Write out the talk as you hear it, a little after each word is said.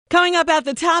Coming up at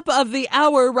the top of the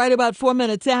hour, right about 4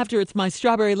 minutes after, it's my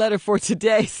strawberry letter for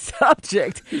today's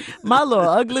subject. My little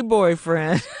ugly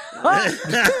boyfriend. He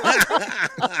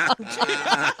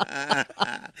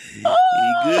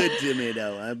good to me,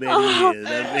 though. I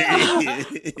bet he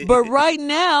is. But right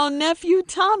now, nephew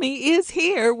Tommy is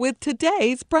here with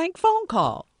today's prank phone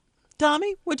call.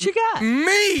 Tommy, what you got?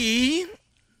 Me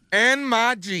and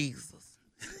my Jesus.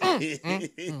 Me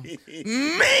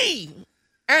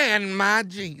and my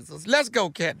Jesus. Let's go,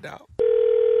 cat dog.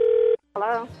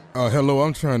 Hello, Hello,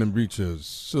 I'm trying to reach a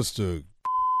sister.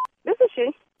 this is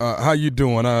she. How you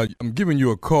doing? I'm giving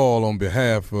you a call on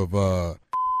behalf of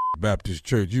Baptist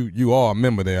Church. You are a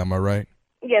member there, am I right?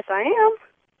 Yes, I am.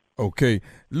 Okay.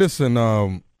 Listen,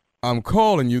 I'm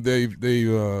calling you. They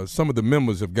some of the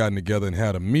members have gotten together and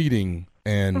had a meeting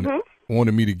and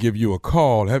wanted me to give you a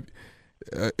call.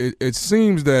 It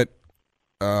seems that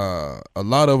a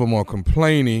lot of them are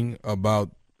complaining about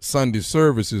Sunday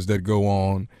services that go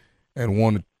on and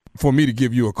wanted for me to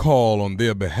give you a call on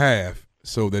their behalf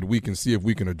so that we can see if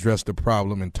we can address the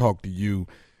problem and talk to you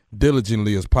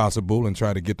diligently as possible and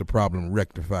try to get the problem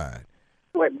rectified.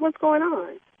 What's going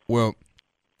on? Well,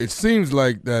 it seems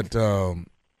like that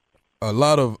a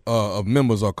lot of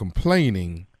members are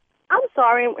complaining. I'm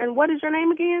sorry, and what is your name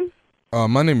again?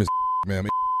 My name is ma'am.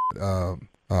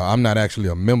 I'm not actually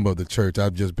a member of the church.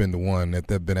 I've just been the one that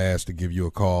they've been asked to give you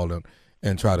a call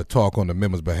and try to talk on the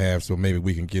members' behalf so maybe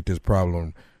we can get this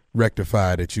problem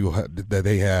rectified that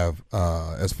they have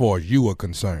as far as you are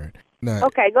concerned. Now,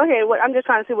 Okay, go ahead. I'm just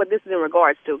trying to see what this is in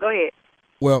regards to. Go ahead.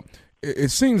 well,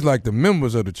 it seems like the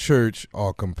members of the church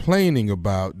are complaining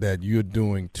about that you're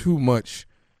doing too much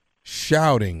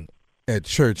shouting at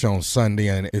church on Sunday,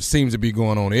 and it seems to be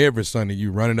going on every Sunday.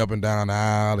 You running up and down the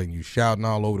aisle and you shouting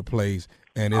all over the place,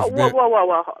 and it's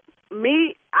Whoa.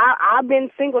 Me, I've been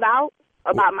singled out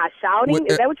about my shouting.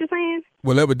 Is that what you're saying?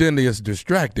 Well, evidently it's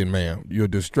distracting, ma'am. You're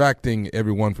distracting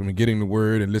everyone from getting the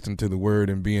word and listening to the word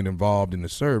and being involved in the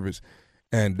service.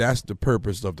 And that's the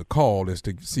purpose of the call, is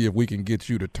to see if we can get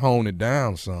you to tone it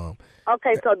down some.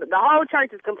 Okay, so the whole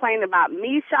church is complaining about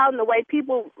me shouting, the way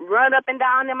people run up and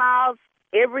down them aisles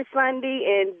every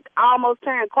Sunday and almost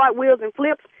turn cartwheels and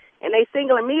flips, and they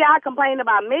singling me out, complaining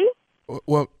about me?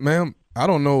 Well, ma'am, I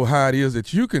don't know how it is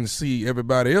that you can see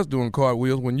everybody else doing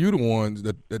cartwheels when you're the ones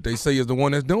that they say is the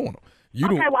one that's doing them.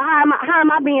 Well, how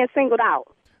am I being singled out?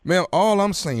 Ma'am, all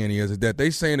I'm saying is that they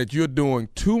saying that you're doing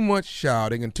too much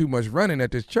shouting and too much running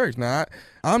at this church. Now,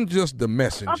 I'm just the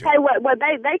messenger. Okay, well,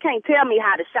 they can't tell me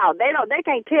how to shout. They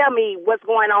can't tell me what's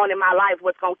going on in my life,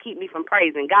 what's gonna keep me from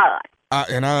praising God.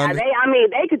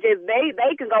 They could just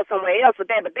they can go somewhere else with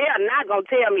that, but they are not gonna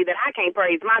tell me that I can't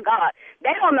praise my God.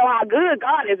 They don't know how good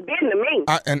God has been to me.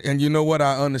 And you know what?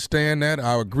 I understand that.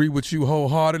 I agree with you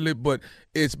wholeheartedly, but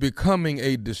it's becoming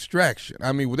a distraction.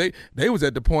 I mean, they was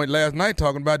at the point last night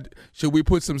talking about, should we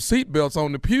put some seatbelts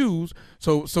on the pews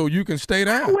so you can stay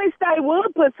down? I wish they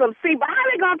would put some seat, but how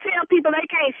they gonna tell people they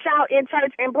can't shout in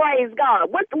church and praise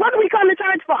God? What do we come to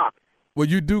church for? Well,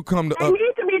 you do come to. They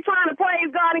need to be trying to praise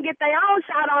God and get their own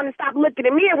shout on and stop looking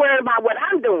at me and worrying about what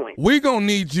I'm doing. We gonna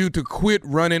need you to quit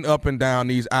running up and down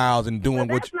these aisles and doing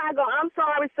what. That's not going. I'm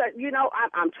sorry, sir. You know,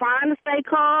 I'm trying to stay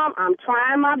calm. I'm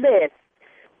trying my best.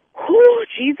 Whew,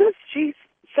 Jesus,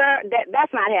 sir,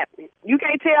 that's not happening. You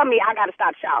can't tell me I got to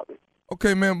stop shouting.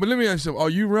 Okay, ma'am, but let me ask you something. Are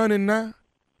you running now?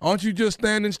 Aren't you just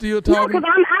standing still talking? No, because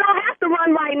I don't have to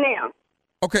run right now.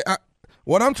 Okay,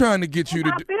 what I'm trying to get you to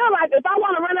do. I feel like if I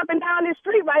want to run up and down this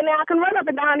street right now, I can run up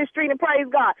and down this street and praise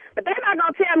God. But they're not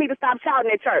going to tell me to stop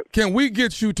shouting at church. Can we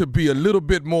get you to be a little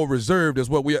bit more reserved as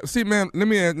what we see, ma'am? Let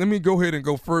me go ahead and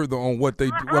go further on what they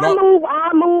do. I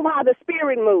move how the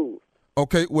Spirit moves.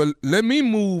 Okay, well, let me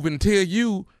move and tell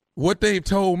you what they've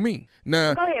told me.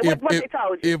 Now, go ahead. What they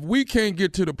told you? If we can't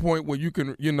get to the point where you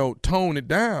can, tone it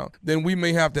down, then we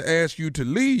may have to ask you to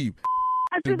leave.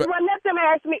 Let them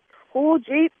ask me. Oh,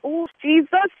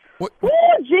 Jesus. What?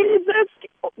 Oh, Jesus.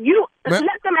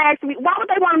 Let them ask me. Why would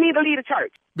they want me to leave the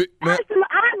church?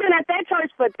 I've been at that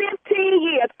church for 15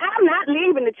 years. I'm not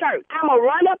leaving the church. I'm going to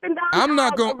run up and down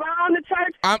around the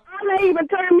church. I may even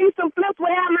turn me some flips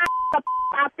wherever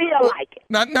I feel like it.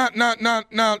 Now,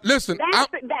 listen.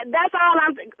 That's all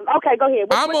I'm. Okay, go ahead.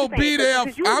 I'm going to be there.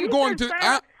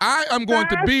 I am going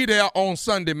to be there on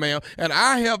Sunday, ma'am. And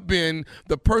I have been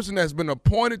the person that's been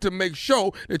appointed to make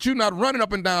sure that you're not running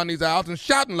up and down these aisles and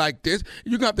shouting like this.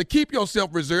 You're going to have to keep yourself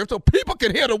reserved so people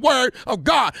can hear the word of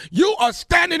God. You are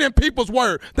standing in people's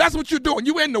word. That's what you're doing.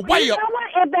 You in the way you of. know what?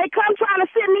 if they come trying to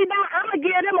sit me down, I'm going to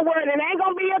give them a word, and it ain't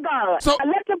going to be a God. So,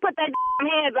 let them put their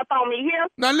hands up on me here.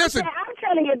 Now, listen. I'm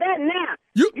telling you that now.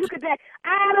 You could.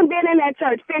 I haven't been in that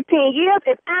church 15 years.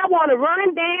 If I want to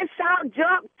run, dance, shout,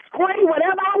 jump, scream,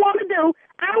 whatever I want to do,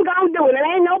 I'm going to do it. And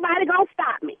ain't nobody going to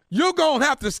stop me. You're going to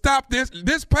have to stop this.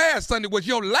 This past Sunday was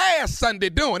your last Sunday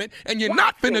doing it, and you're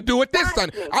not finna do it this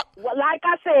Sunday. Well, like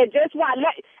I said, just watch.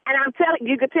 And I'm telling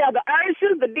you, could tell the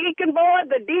ushers, the deacon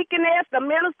board, the deaconess, the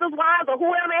minister's wives, or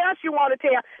whoever else you want to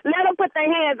tell, let them put their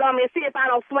hands on me and see if I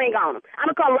don't swing on them.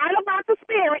 I'm going to come right up out the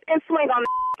spirit and swing on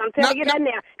them. I'm telling you that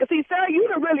now. Because, see, sir, you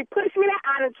done really pushed me there.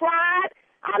 I done tried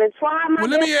my Well,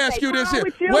 let me ask you this here.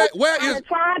 Where is... I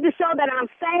tried to show that I'm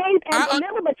saved and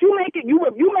delivered, but you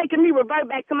making me revert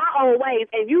back to my old ways,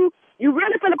 and you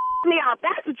really finna me off.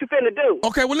 That's what you finna do.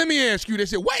 Okay, well, let me ask you this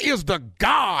here. Where is the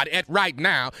God at right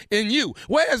now in you?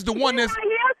 Where is the one that's...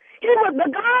 The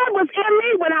God was in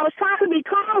me when I was trying to be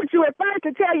calm with you at first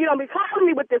to tell you don't be calling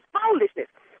me with this foolishness.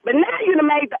 But now you done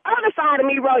made the other side of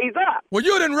me raise up. Well,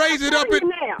 you done raised it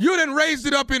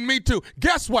up in me too.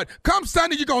 Guess what? Come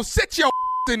Sunday, you're gonna sit your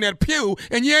in that pew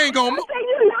and you ain't gonna move.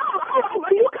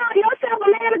 You call yourself a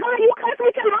man of God, you cuss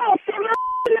me till I sit my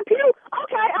in the pew.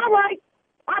 Okay, all right,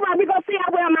 we gonna see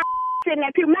how well my sit in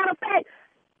that pew. Matter of fact,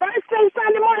 first thing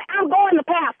Sunday morning, I'm going to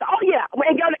pastor. Oh yeah,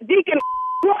 and your deacon,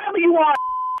 whoever you are,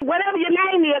 whatever your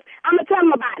name is, I'm gonna tell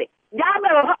them about it. Y'all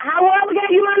better, however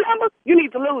gave you my number, you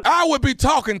need to lose. I would be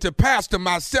talking to Pastor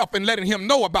myself and letting him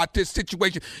know about this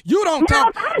situation. You don't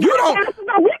talk. You don't. Pastor,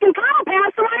 no, we can call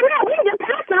Pastor right now. We can get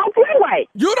Pastor on freeway.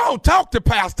 You don't talk to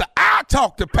Pastor. I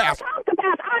talk to Pastor. I talk to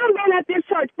Pastor. I done been at this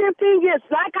church 15 years.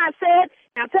 Like I said,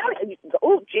 now tell me,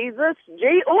 oh Jesus,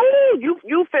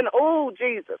 you finna, oh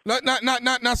Jesus.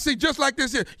 Now, see, just like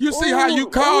this here, you see how you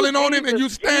calling on him and you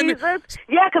standing. Jesus.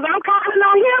 Yeah, because I'm calling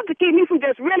on him to keep me from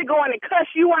just really going and cuss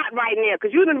you out right now,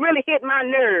 because you done really hit my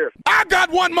nerve. I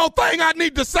got one more thing I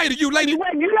need to say to you, lady. You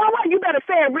know what? You better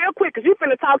say it real quick, because you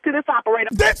finna talk to this operator.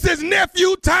 This is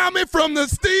Nephew Tommy from the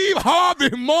Steve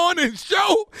Harvey Morning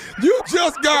Show. You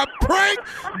just got pranked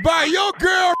by your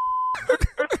girl.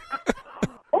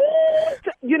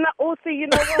 You know what?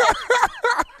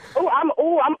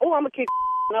 I'm gonna kick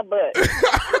my butt.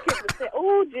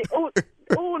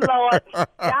 Lord.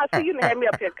 Y'all see, you done had me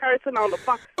up here cursing on the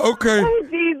phone. Okay. Oh,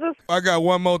 Jesus. I got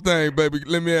one more thing, baby.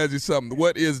 Let me ask you something.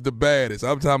 What is the baddest?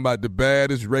 I'm talking about the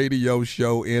baddest radio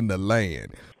show in the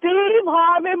land. Steve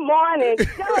Harvey Morning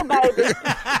Show, baby.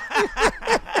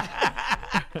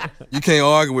 You can't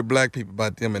argue with black people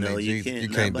about them and their you Jesus. Can't. You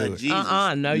can't do it.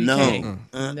 Jesus. No, you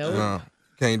can't. No.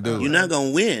 Can't do it. You're not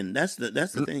gonna win. That's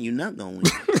the thing. You're not gonna win.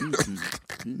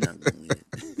 You're not gonna win.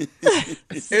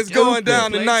 It's going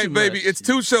down tonight, baby. It's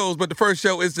 2 shows, but the first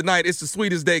show is tonight. It's the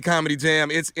Sweetest Day Comedy Jam.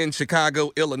 It's in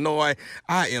Chicago, Illinois.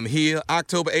 I am here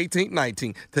October 18th,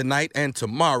 19th, tonight and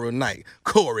tomorrow night.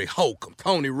 Corey Holcomb,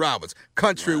 Tony Roberts,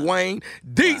 Country Wayne,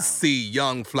 DC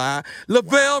Young Fly,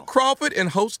 Lavelle Crawford, and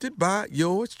hosted by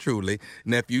yours truly,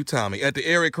 Nephew Tommy. At the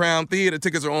Erie Crown Theater,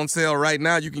 tickets are on sale right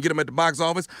now. You can get them at the box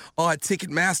office or at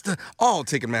Ticketmaster, all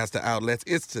Ticketmaster outlets.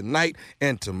 It's tonight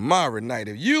and tomorrow night.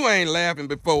 If you ain't laughing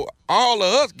before all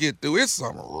of us get through, it's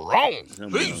something wrong.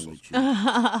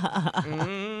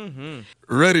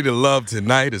 Ready to Love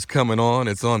Tonight is coming on.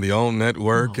 It's on the OWN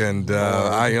Network, and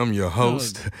I am your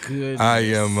host. I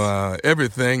am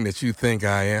everything that you think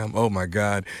I am. Oh, my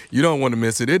God. You don't want to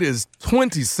miss it. It is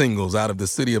 20 singles out of the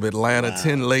city of Atlanta,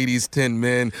 10 ladies, 10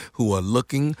 men who are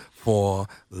looking for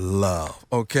love,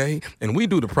 okay? And we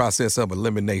do the process of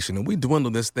elimination, and we dwindle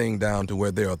this thing down to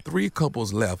where there are 3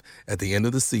 couples left at the end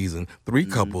of the season, 3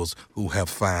 couples who have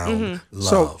found love.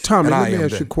 So, Tommy, let me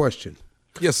ask you a question.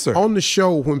 Yes, sir. On the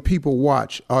show, when people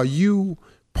watch, are you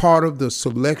part of the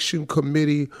selection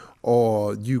committee,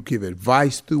 or you give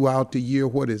advice throughout the year?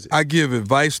 What is it? I give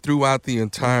advice throughout the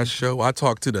entire show. I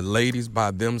talk to the ladies by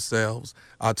themselves.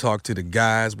 I talk to the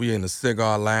guys. We in the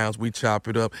cigar lounge. We chop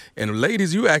it up. And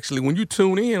ladies, you actually, when you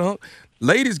tune in,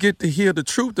 ladies get to hear the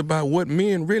truth about what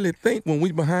men really think when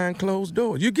we behind closed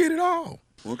doors. You get it all.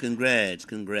 Well, congrats.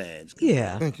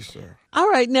 Yeah. Thank you, sir. All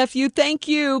right, nephew, thank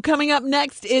you. Coming up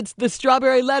next, it's the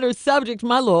Strawberry Letter subject,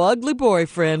 my little ugly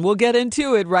boyfriend. We'll get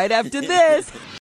into it right after this.